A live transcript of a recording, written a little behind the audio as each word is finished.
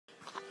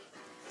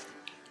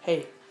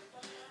Hey,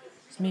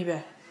 it's me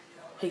back.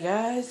 Hey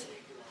guys,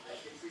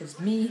 it's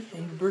me,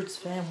 Angry Birds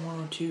Fan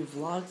 102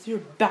 Vlogs. You're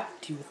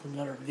back to you with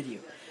another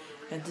video.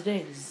 And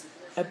today is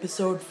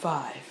episode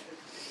 5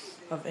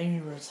 of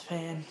Angry Birds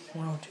Fan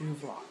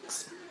 102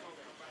 Vlogs.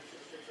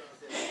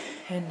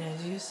 And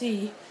as you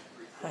see,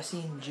 I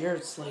seen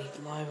Jared Slade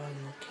live on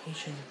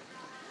location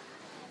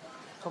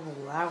a couple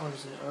of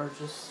hours or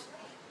just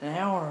an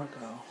hour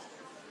ago.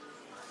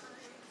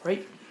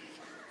 Right?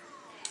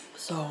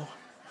 So,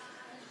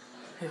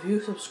 if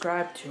you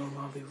subscribe to him,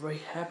 I'll be very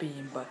happy,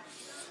 but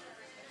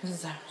this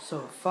is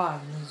episode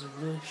 5, and this is a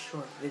really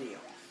short video.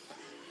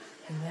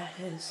 And that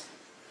is,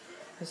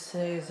 let's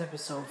say it's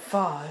episode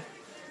 5,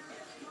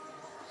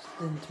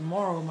 then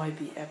tomorrow might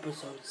be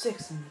episode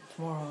 6, and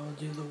tomorrow I'll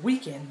do the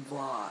weekend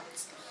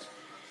vlogs.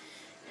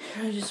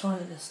 I just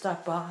wanted to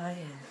stop by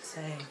and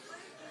say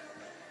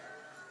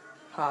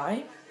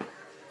hi.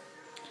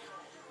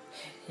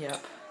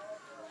 Yep.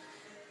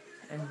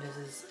 And this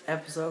is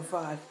episode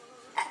 5.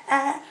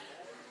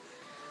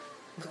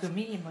 Look at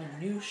me in my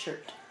new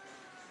shirt.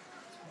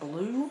 It's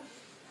blue,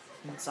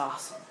 and it's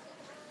awesome.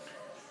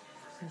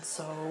 And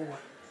so,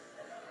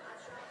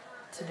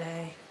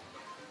 today,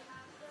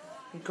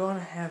 you're gonna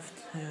have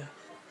to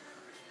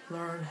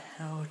learn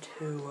how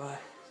to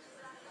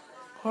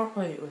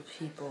cooperate with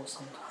people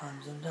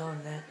sometimes. I'm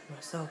telling that to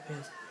myself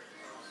because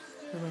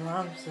my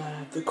mom said I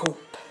have to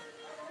cope.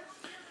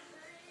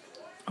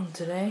 And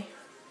today,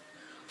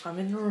 I'm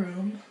in the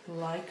room,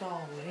 like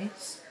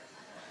always,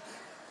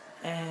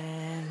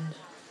 and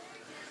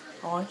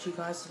I want you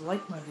guys to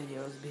like my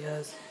videos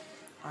because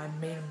I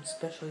made them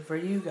especially for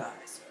you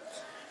guys.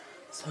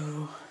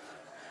 So,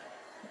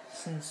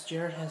 since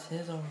Jared has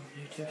his own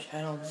YouTube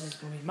channel, this is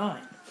going to be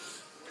mine.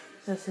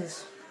 This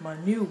is my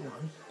new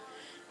one,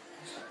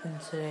 and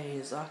today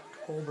is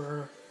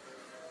October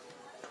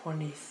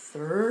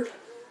 23rd.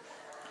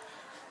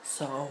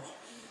 So,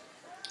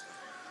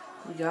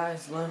 you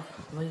guys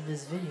like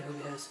this video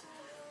because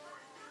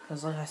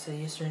like I said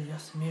yesterday,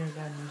 Justin Bieber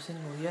got a new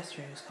single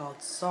yesterday. It's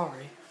called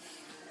Sorry.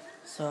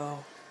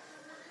 So,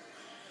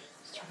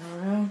 let's turn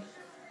around.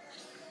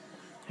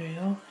 There you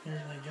go.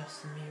 There's my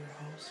Justin Bieber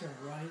poster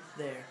right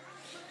there.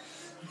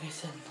 Like I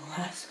said in the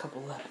last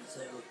couple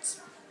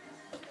episodes.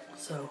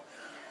 So,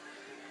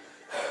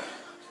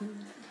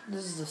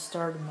 this is the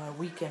start of my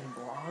weekend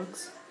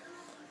vlogs.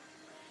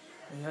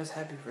 Are you guys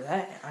happy for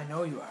that? I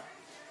know you are.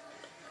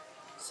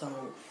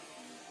 So,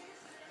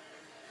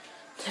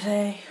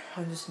 today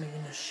I'm just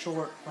making a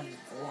short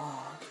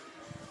vlog.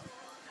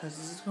 Because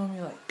this is going to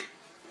be like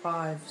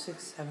 5,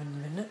 6,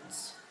 7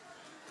 minutes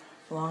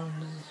long,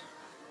 just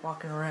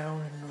walking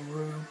around in the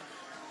room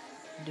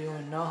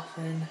doing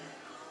nothing.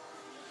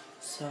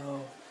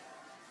 So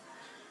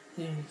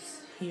you can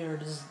hear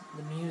this,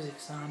 the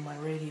music's on, my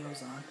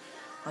radio's on,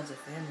 lots of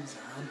fans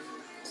on.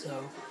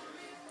 So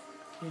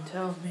you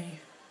tell me,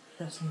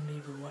 Justin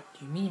Bieber, what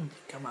do you mean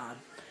to come on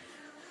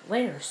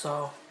later?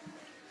 So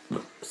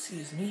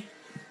excuse me.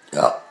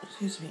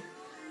 Excuse me.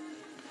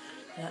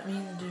 Not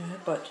mean to do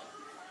it, but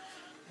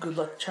Good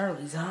Luck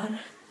Charlie's on.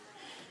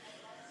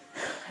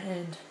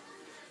 And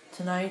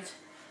tonight,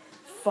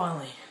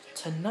 finally,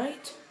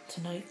 tonight,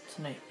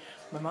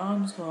 my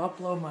mom's gonna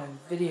upload my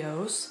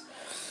videos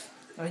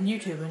on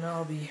YouTube and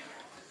I'll be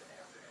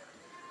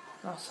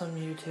some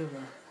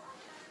YouTuber.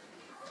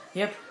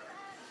 Yep.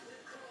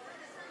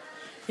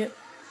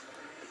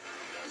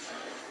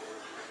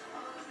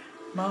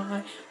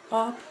 My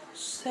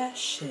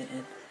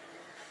obsession.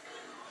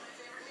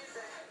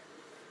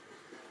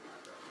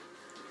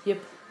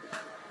 Yep.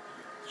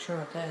 Sure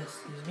about that,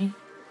 excuse me.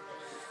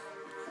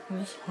 I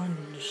just wanted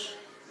to just,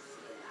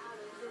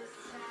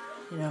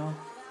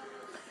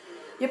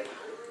 yep.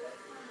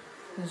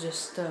 It's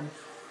just a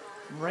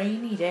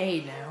rainy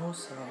day now,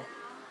 so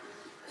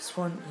this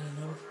one,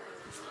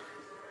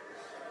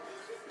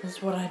 this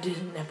is what I did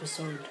in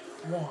episode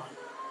 1.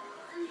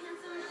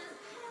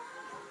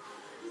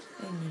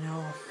 And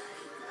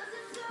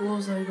what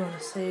was I gonna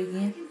say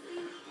again?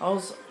 I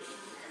was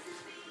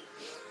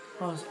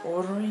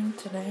ordering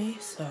today,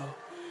 so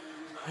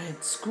I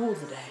had school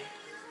today.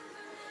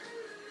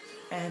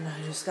 And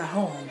I just got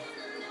home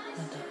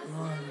not that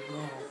long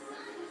ago.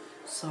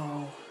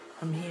 So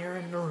I'm here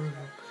in the room,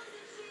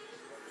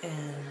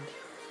 and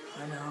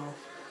I know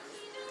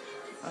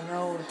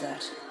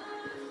that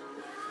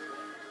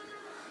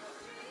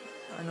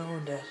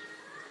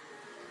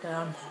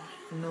I'm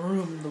in the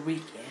room the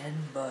weekend,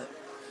 but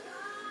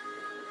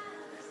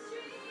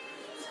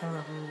let's have a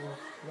little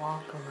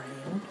walk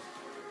around.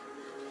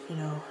 You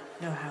know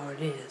how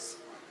it is.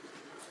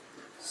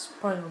 It's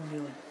probably gonna be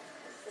like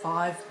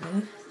 5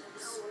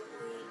 minutes,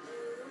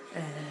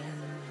 and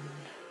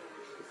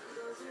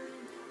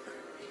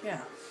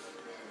yeah.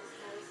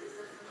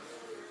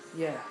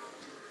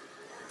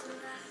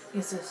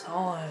 Is this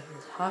all I have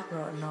to talk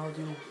about? And I'll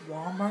do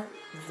Walmart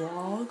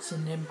vlogs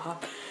and then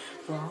pop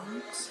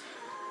vlogs.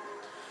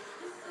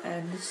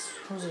 And this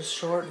was a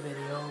short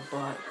video,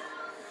 but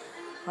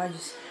I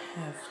just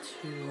have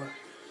to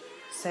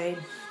say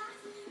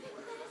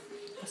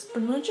that's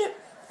pretty much it.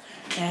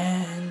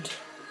 And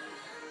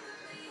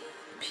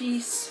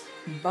peace,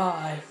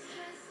 bye.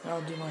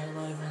 I'll do my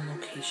live on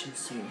location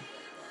soon.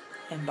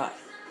 And bye.